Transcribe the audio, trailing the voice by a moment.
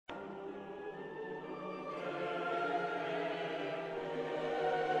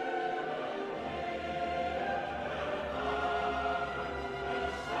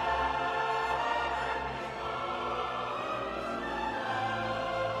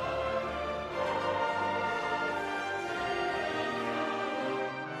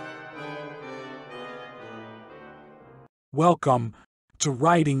Welcome to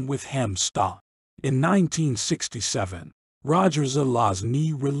Writing with Hemstock. In 1967, Roger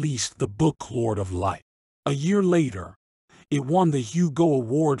Zelazny released the book Lord of Light. A year later, it won the Hugo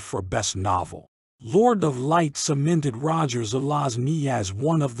Award for Best Novel. Lord of Light cemented Roger Zelazny as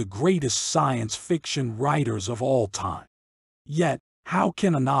one of the greatest science fiction writers of all time. Yet, how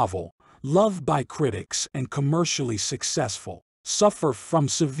can a novel, loved by critics and commercially successful, suffer from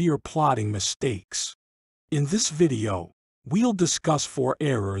severe plotting mistakes? In this video, we'll discuss 4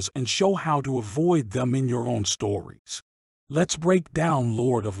 errors and show how to avoid them in your own stories. Let's break down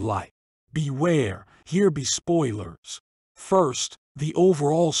Lord of Light. Beware, here be spoilers. First, the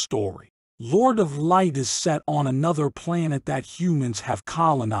overall story. Lord of Light is set on another planet that humans have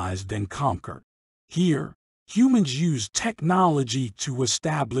colonized and conquered. Here, humans use technology to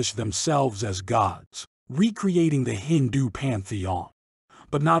establish themselves as gods, recreating the Hindu pantheon.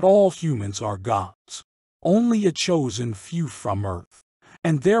 But not all humans are gods. Only a chosen few from Earth,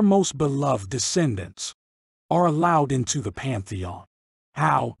 and their most beloved descendants, are allowed into the pantheon.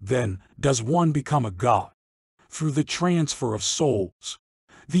 How, then, does one become a god? Through the transfer of souls.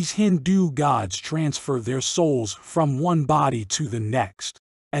 These Hindu gods transfer their souls from one body to the next,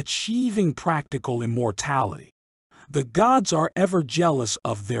 achieving practical immortality. The gods are ever jealous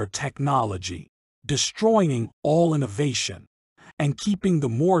of their technology, destroying all innovation, and keeping the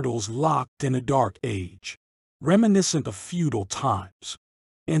mortals locked in a dark age, reminiscent of feudal times.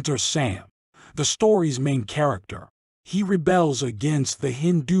 Enter Sam, the story's main character. He rebels against the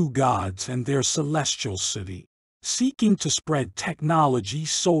Hindu gods and their celestial city, seeking to spread technology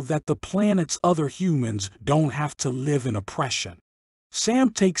so that the planet's other humans don't have to live in oppression.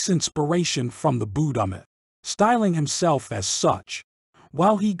 Sam takes inspiration from the Buddha myth, styling himself as such,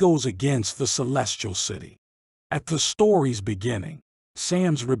 while he goes against the celestial city. At the story's beginning,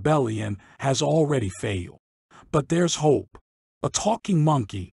 Sam's rebellion has already failed. But there's hope. A talking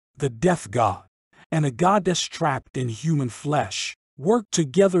monkey, the death god, and a goddess trapped in human flesh work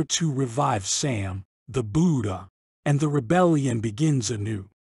together to revive Sam, the Buddha, and the rebellion begins anew.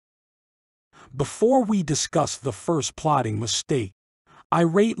 Before we discuss the first plotting mistake, I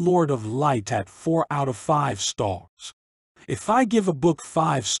rate Lord of Light at 4 out of 5 stars. If I give a book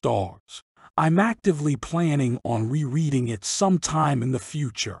 5 stars, I'm actively planning on rereading it sometime in the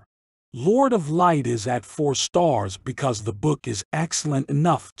future. Lord of Light is at 4 stars because the book is excellent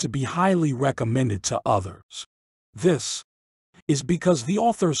enough to be highly recommended to others. This is because the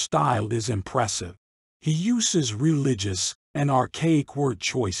author's style is impressive. He uses religious and archaic word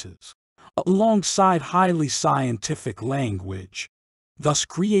choices, alongside highly scientific language, thus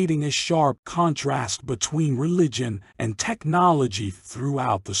creating a sharp contrast between religion and technology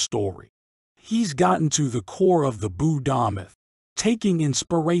throughout the story. He's gotten to the core of the Buddha myth, taking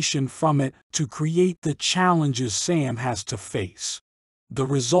inspiration from it to create the challenges Sam has to face. The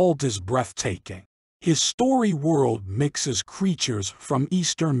result is breathtaking. His story world mixes creatures from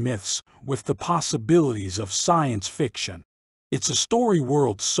Eastern myths with the possibilities of science fiction. It's a story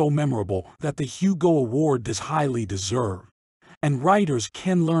world so memorable that the Hugo Award is highly deserved, and writers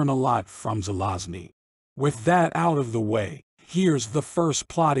can learn a lot from Zelazny. With that out of the way, here's the first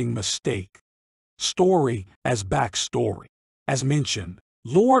plotting mistake. Story as backstory. As mentioned,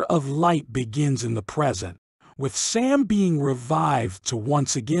 Lord of Light begins in the present, with Sam being revived to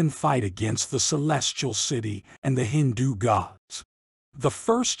once again fight against the celestial city and the Hindu gods. The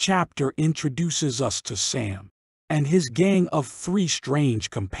first chapter introduces us to Sam and his gang of 3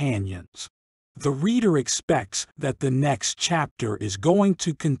 strange companions. The reader expects that the next chapter is going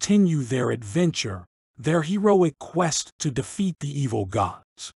to continue their adventure, their heroic quest to defeat the evil gods.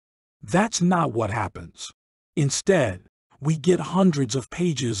 That's not what happens. Instead, we get hundreds of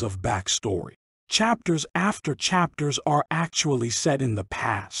pages of backstory. Chapters after chapters are actually set in the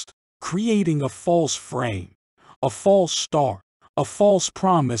past, creating a false frame, a false start, a false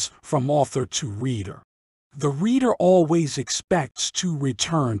promise from author to reader. The reader always expects to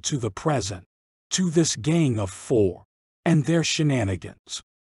return to the present, to this gang of 4, and their shenanigans.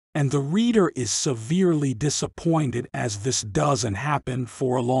 And the reader is severely disappointed as this doesn't happen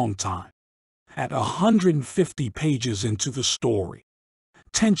for a long time. At 150 pages into the story,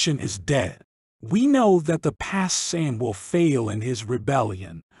 tension is dead. We know that the past Sam will fail in his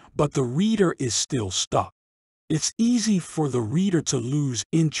rebellion, but the reader is still stuck. It's easy for the reader to lose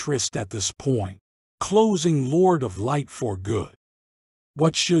interest at this point, closing Lord of Light for good.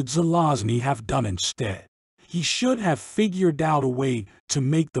 What should Zelazny have done instead? He should have figured out a way to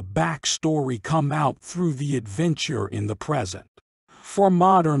make the backstory come out through the adventure in the present. For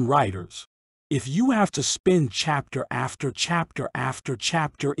modern writers, if you have to spend chapter after chapter after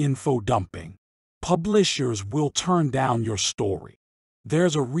chapter info dumping, publishers will turn down your story.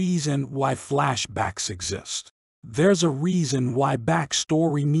 There's a reason why flashbacks exist. There's a reason why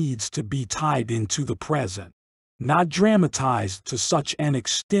backstory needs to be tied into the present, not dramatized to such an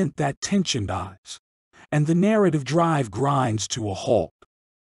extent that tension dies, and the narrative drive grinds to a halt.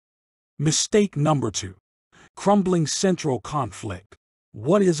 Mistake number 2. Crumbling central conflict.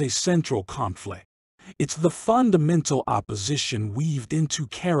 What is a central conflict? It's the fundamental opposition weaved into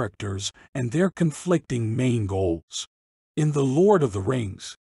characters and their conflicting main goals. In The Lord of the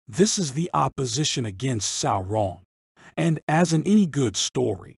Rings, this is the opposition against Sauron. And as in any good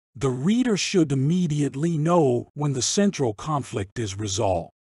story, the reader should immediately know when the central conflict is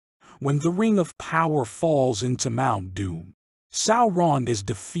resolved. When the Ring of Power falls into Mount Doom, Sauron is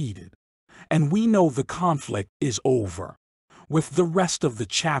defeated, and we know the conflict is over, with the rest of the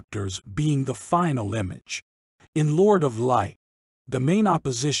chapters being the final image. In Lord of Light, the main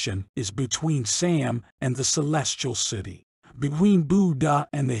opposition is between Sam and the Celestial City, between Buddha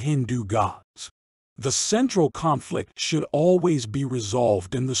and the Hindu gods. The central conflict should always be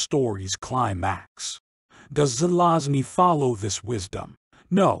resolved in the story's climax. Does Zelazny follow this wisdom?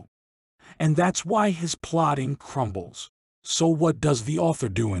 No. And that's why his plotting crumbles. So what does the author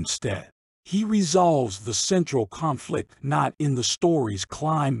do instead? He resolves the central conflict not in the story's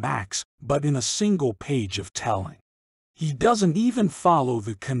climax, but in a single page of telling. He doesn't even follow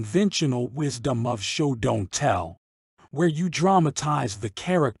the conventional wisdom of show don't tell, where you dramatize the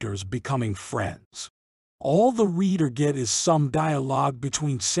characters becoming friends. All the reader gets is some dialogue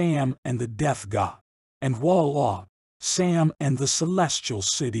between Sam and the Death God, and voila, Sam and the Celestial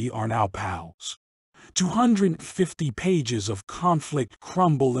City are now pals. 250 pages of conflict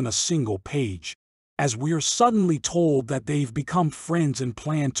crumble in a single page, as we are suddenly told that they've become friends and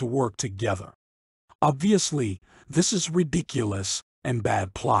plan to work together. Obviously, this is ridiculous and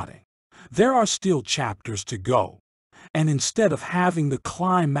bad plotting. There are still chapters to go, and instead of having the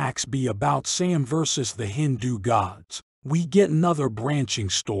climax be about Sam versus the Hindu gods, we get another branching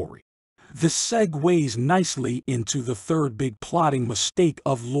story. This segues nicely into the third big plotting mistake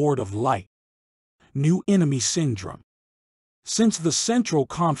of Lord of Light: new enemy syndrome. Since the central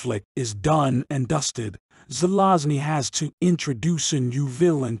conflict is done and dusted, Zelazny has to introduce a new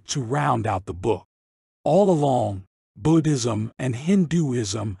villain to round out the book. All along, Buddhism and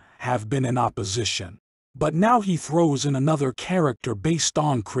Hinduism have been in opposition, but now he throws in another character based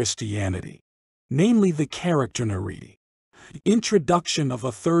on Christianity, namely the character Niriti. The introduction of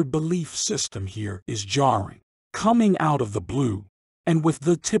a third belief system here is jarring, coming out of the blue, and with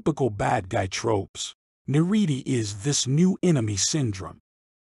the typical bad guy tropes. Niriti is this new enemy syndrome.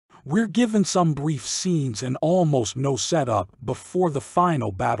 We're given some brief scenes and almost no setup before the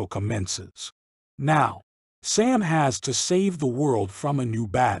final battle commences. Now, Sam has to save the world from a new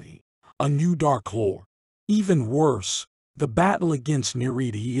baddie, a new Dark Lord. Even worse, the battle against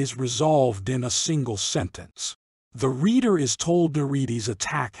Niriti is resolved in a single sentence. The reader is told Niriti's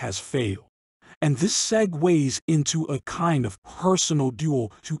attack has failed, and this segues into a kind of personal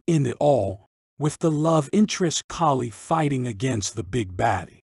duel to end it all, with the love interest Kali fighting against the big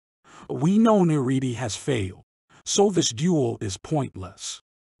baddie. We know Niriti has failed, so this duel is pointless.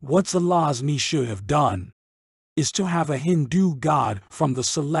 What Zelazny should have done is to have a Hindu god from the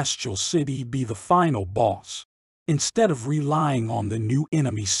Celestial City be the final boss, instead of relying on the new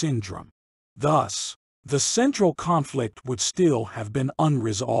enemy syndrome. Thus, the central conflict would still have been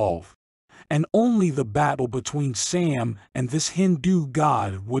unresolved, and only the battle between Sam and this Hindu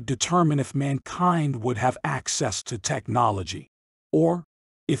god would determine if mankind would have access to technology, or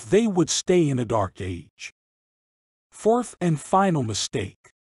if they would stay in a dark age. Fourth and final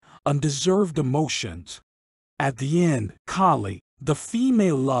mistake: undeserved emotions. At the end, Kali, the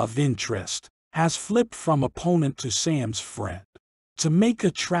female love interest, has flipped from opponent to Sam's friend. To make a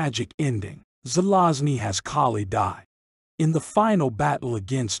tragic ending, Zelazny has Kali die. In the final battle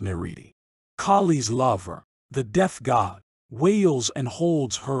against Niriti, Kali's lover, the death god, wails and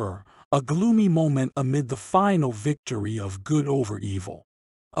holds her, a gloomy moment amid the final victory of good over evil.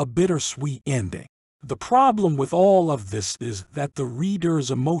 A bittersweet ending. The problem with all of this is that the reader's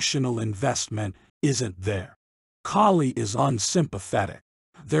emotional investment isn't there. Kali is unsympathetic.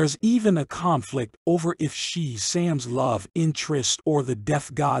 There's even a conflict over if she's Sam's love interest or the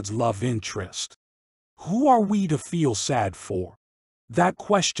death god's love interest. Who are we to feel sad for? That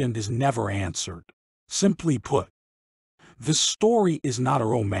question is never answered. Simply put, this story is not a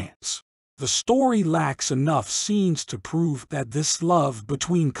romance. The story lacks enough scenes to prove that this love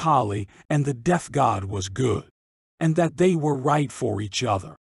between Kali and the death god was good, and that they were right for each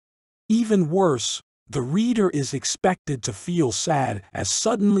other. Even worse, The reader is expected to feel sad as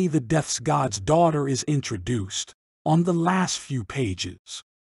suddenly the death god's daughter is introduced on the last few pages.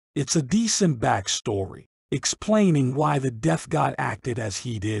 It's a decent backstory, explaining why the death god acted as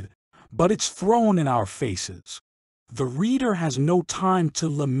he did, but it's thrown in our faces. The reader has no time to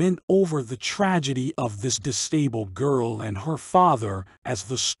lament over the tragedy of this disabled girl and her father as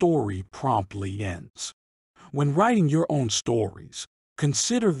the story promptly ends. When writing your own stories,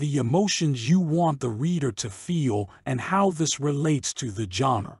 consider the emotions you want the reader to feel and how this relates to the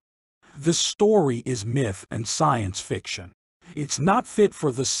genre. This story is myth and science fiction. It's not fit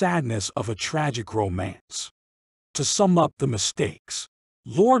for the sadness of a tragic romance. To sum up the mistakes,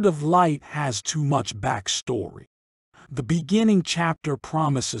 Lord of Light has too much backstory. The beginning chapter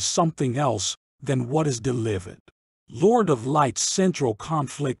promises something else than what is delivered. Lord of Light's central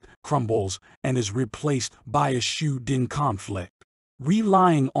conflict crumbles and is replaced by a shoot-in conflict,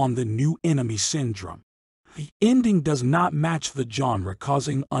 relying on the new enemy syndrome. The ending does not match the genre,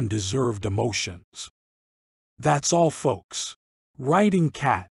 causing undeserved emotions. That's all, folks. Writing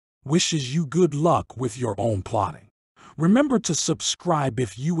Cat wishes you good luck with your own plotting. Remember to subscribe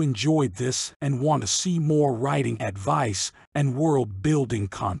if you enjoyed this and want to see more writing advice and world-building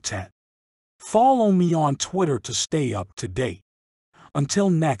content. Follow me on Twitter to stay up to date. Until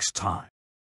next time.